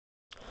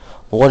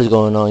What is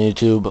going on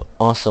YouTube?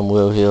 Awesome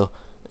Will here.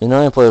 And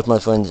I play with my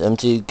friends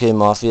MTK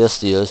Mafia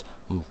Steers,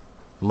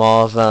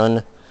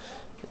 Marvin,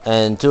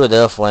 and two of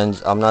their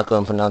friends. I'm not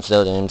going to pronounce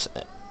their names.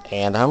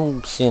 And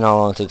I'm seeing how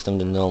long it takes them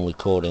to know I'm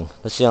recording.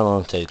 Let's see how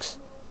long it takes.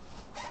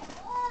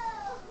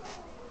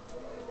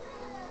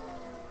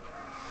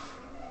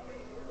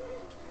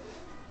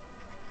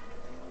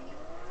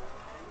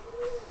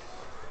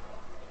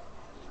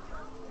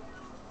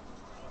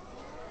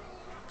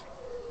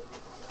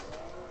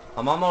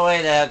 I'm on my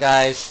way there,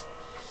 guys.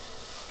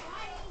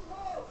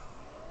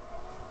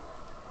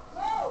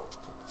 Yeah,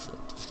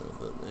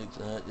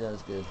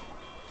 that's good.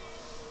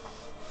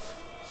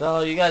 So,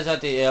 you guys at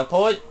the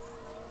airport?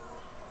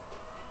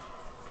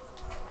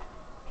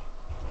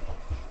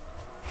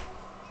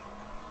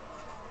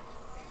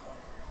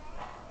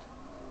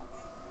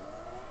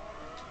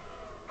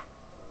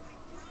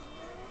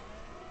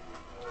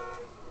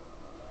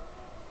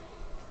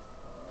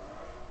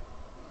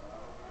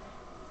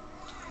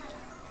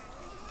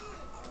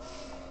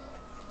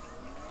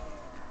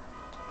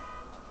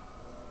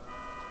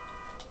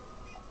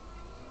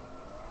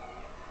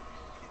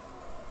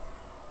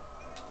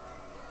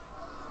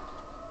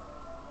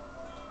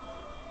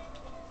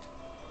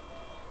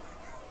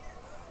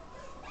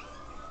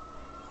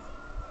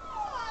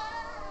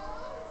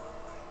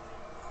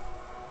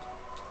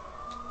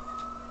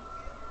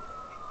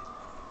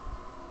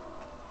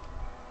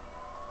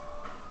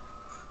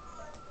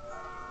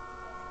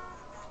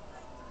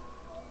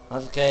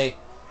 Okay.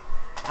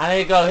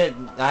 I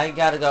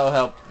gotta go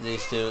help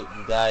these two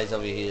guys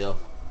over here.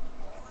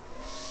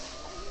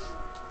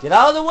 Get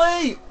out of the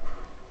way!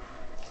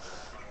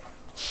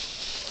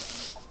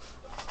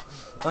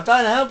 I'm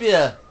trying to help you.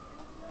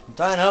 I'm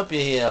trying to help you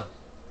here.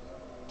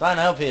 I'm trying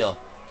to help you.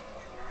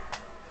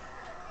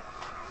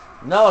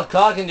 No, a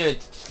car can do it.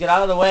 Just get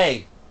out of the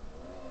way.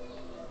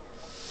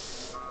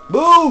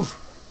 Move!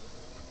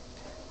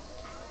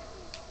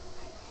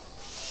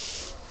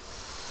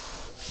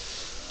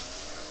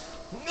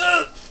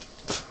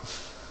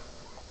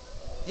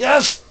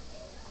 Yes!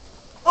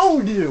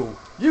 Own you!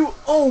 You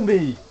own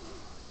me!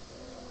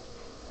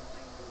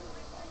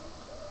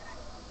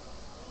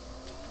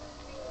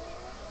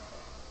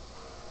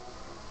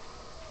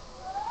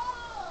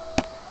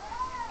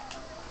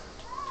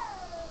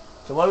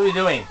 So what are we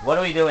doing? What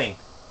are we doing?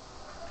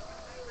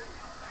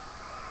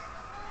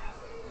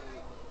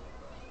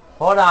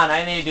 Hold on,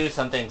 I need to do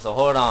something, so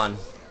hold on.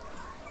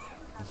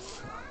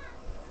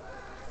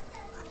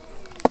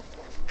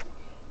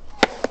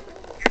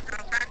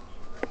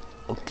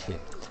 Okay.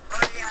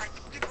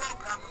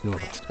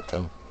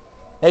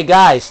 Hey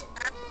guys!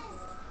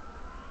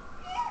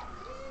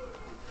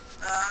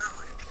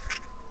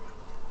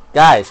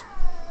 Guys!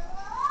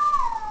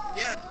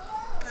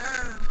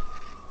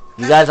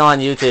 You guys are on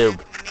YouTube.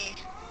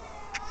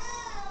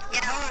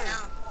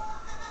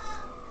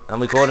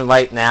 I'm recording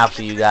right now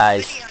for you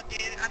guys.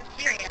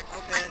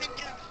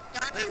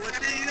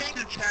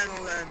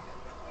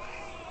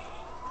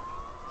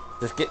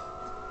 Just get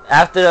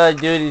after I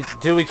do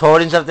two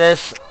recordings of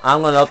this,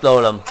 I'm gonna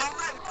upload them.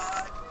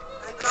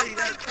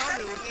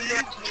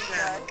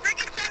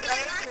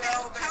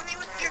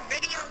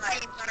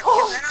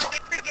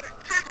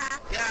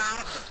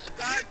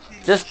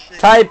 Just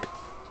type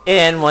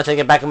in once I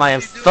get back in my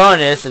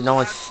furnace if no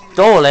one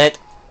stole it.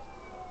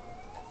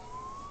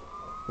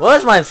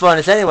 Where's my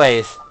furnace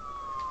anyways?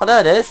 Oh, there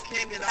it is.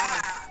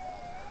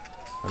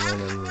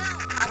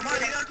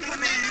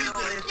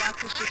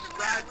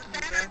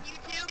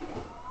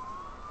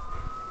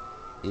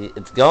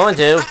 It's going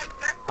to.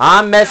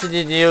 I'm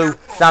messaging you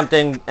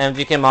something,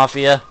 MTK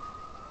Mafia.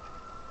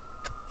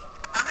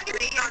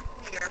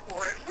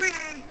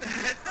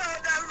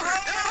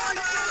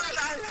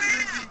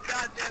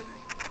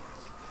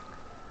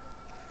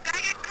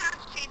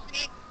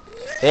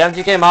 Hey,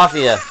 MTK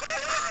Mafia.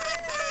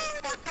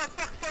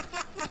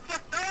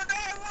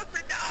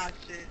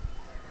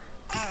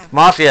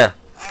 Mafia.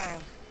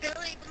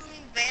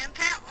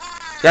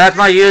 That's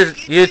my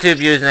YouTube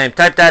username.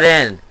 Type that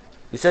in.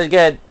 You should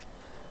get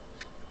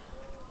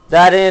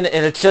that in,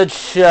 and it should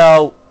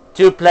show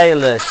two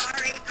playlists.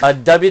 A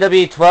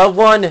WWE 12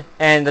 one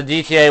and the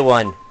GTA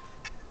one.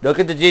 Look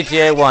at the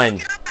GTA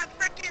one.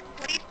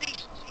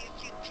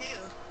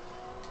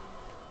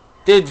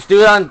 Dude, just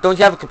do it on, don't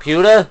you have a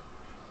computer?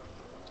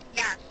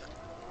 Yes.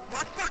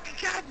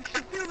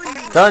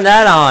 Turn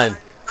that on.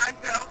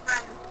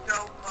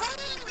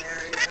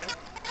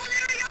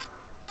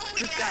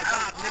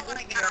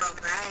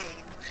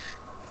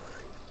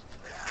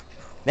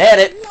 Nailed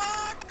it.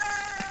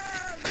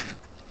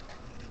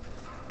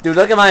 Dude,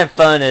 look at my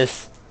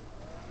furnace.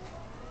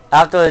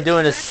 After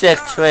doing a sick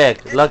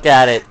trick, look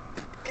at it.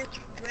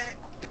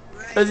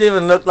 Doesn't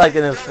even look like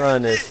an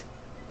furnace.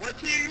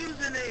 What's your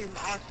username,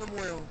 Awesome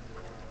Will?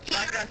 So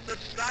I can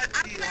subscribe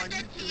to you on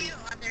YouTube.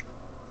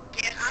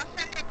 I'll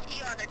send it to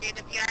you other day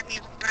if you add me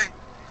as a friend.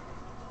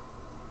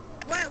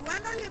 Wait,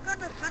 when are you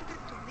gonna send it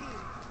to me?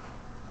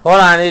 Hold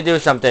on, I need to do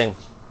something.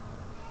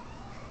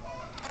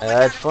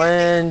 Add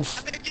friends.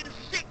 I'm gonna do the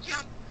sick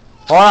jump.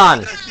 Hold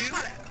on.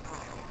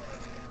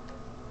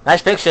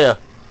 Nice picture.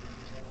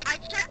 I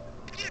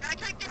checked, dude, I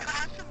typed in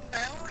awesome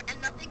Will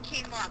and nothing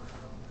came up.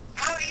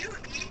 Oh, you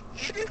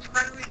did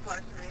friend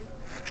request me.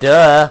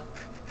 Duh.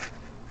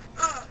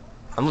 Uh,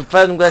 I'm a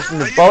friend requesting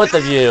to both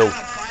of you.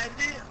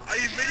 Are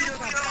you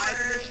videos on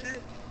Fiverr and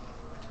shit?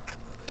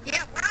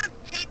 Yeah, we're on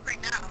tape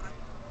right now.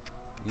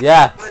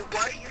 Yeah. Wait,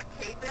 what are you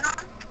taping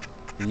on?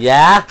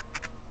 Yeah?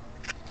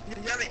 You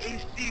have an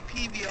HD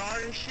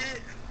PVR and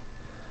shit?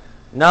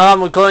 No,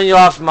 I'm recording you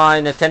off my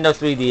Nintendo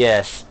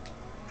 3DS.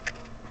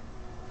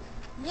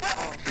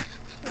 What?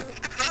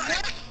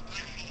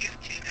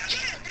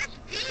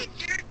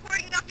 You're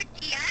recording off at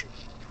the end?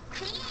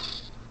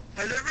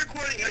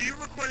 Are you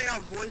recording our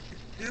voices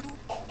too?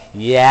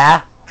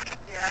 Yeah?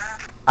 Yeah.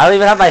 I don't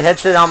even have my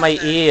headset on my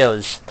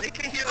ears. They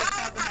can hear us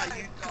talking about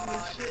YouTube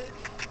and shit.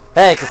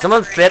 Hey, can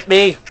someone flip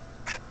me?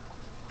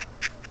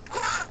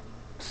 Awesome!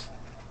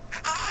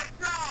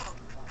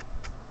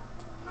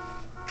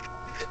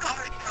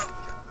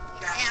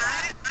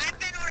 Yeah, I've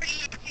been already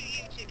into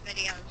YouTube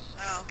videos,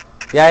 so...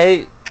 Yeah,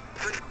 Really?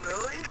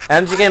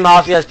 MTK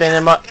Mafia has been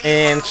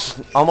in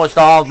almost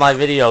all of my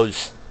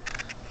videos.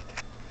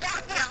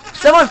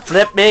 Someone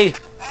flip me! Oh,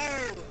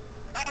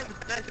 that was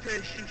the best way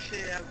to shoot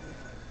shit ever.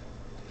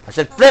 I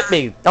said flip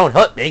me, don't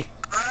hurt me.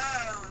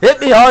 Oh,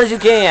 Hit me hard as you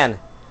can.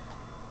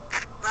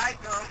 right,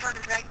 girlfriend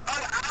is like,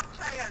 oh, I'll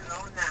play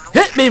alone now.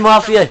 Hit me,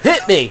 Mafia,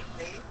 hit me!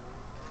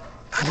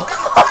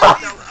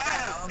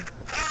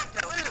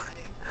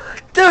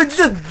 Dude,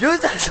 just use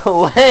that as a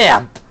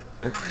lamp!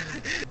 Stay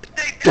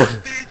down,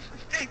 bitch.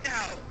 Stay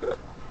down.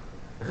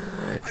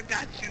 I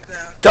got you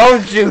now.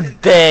 Don't you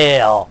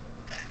dare!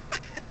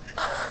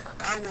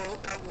 I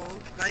won't.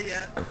 Not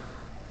yet.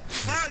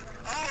 Fuck!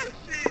 Oh,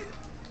 shit!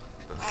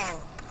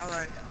 Oh,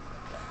 alright.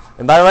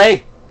 And by the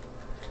way,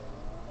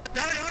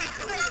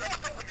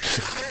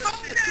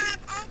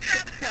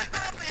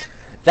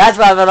 that's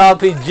why I have an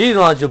RPG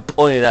launcher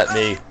pointed at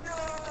me.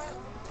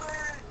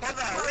 Hold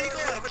on, where you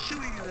going? I'm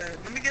shooting you then.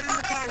 Let me get in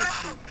the car with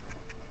you.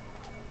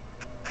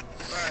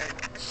 Alright.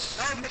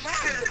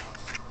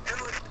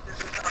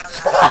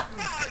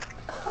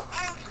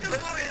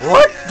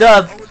 What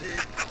the?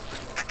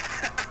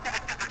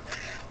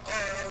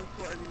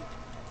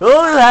 Who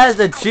has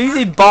the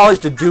cheesy balls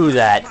to do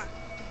that?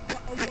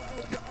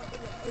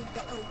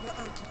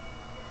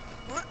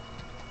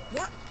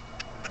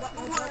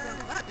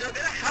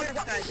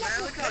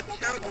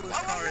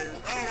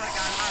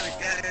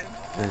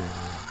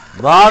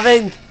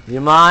 Marvin, you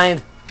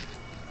mind?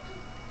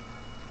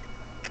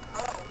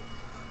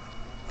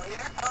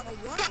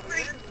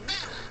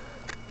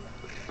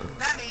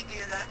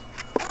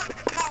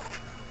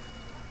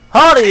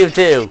 How old are you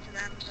two?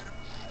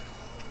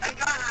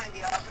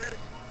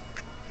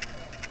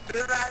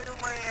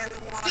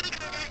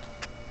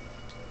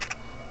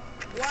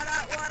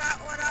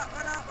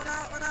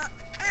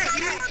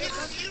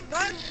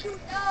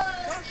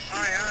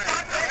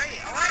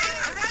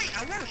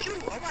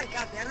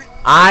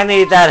 I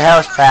need that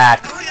health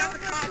pack.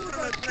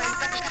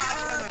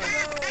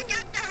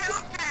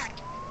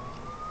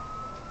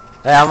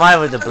 Hey, I'm right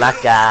with the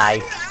black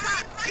guy.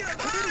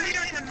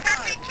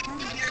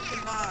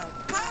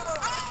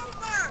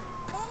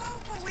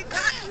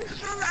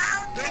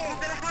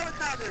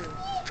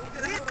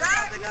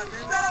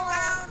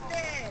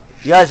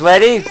 You guys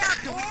ready?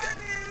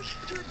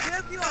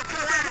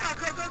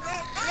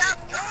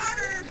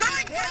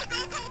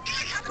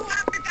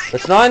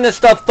 Let's line this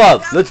stuff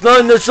up. Let's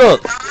line this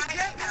up.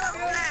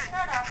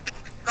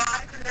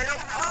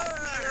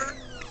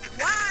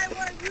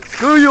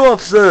 Screw you,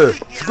 officer.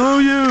 Screw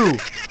you.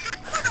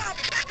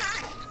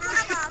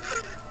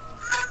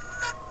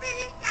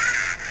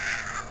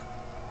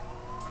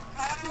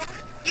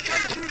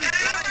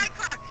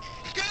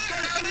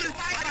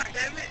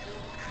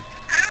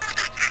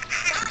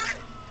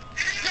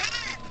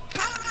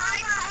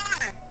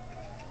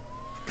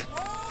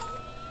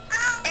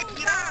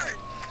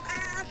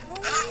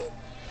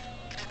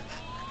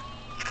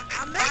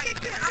 I'm making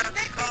you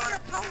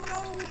pull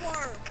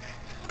over.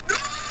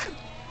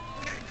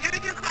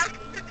 Your car is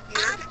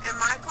here, and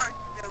my car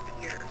is over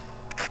here.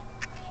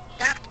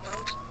 That's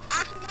close.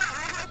 Awesome,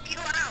 I'll help you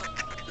out.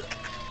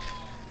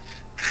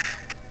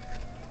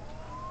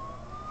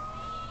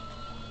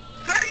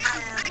 Hurry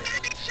up! I got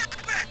the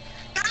chopper!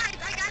 Guys,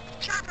 I got the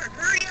chopper!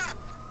 Hurry up!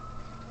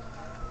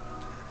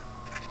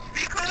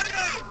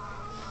 Recording!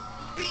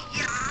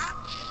 Yeah!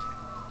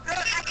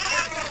 I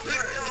can't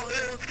over!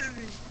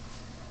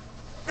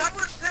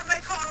 Someone sent my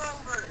car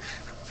over!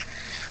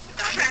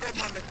 I had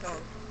it on the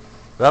phone.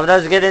 Whoever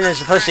does get in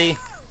is a pussy.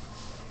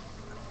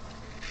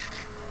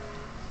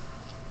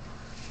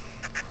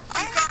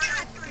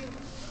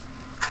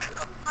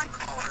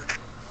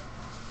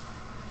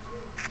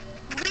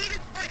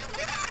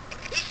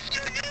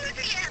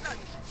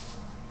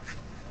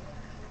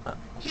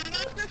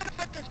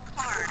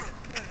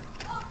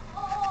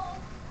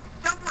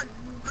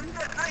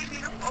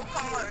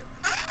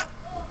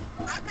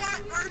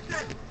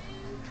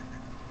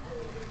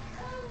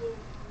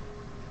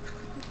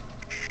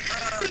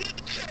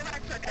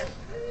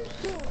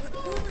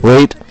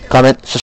 Wait, comment,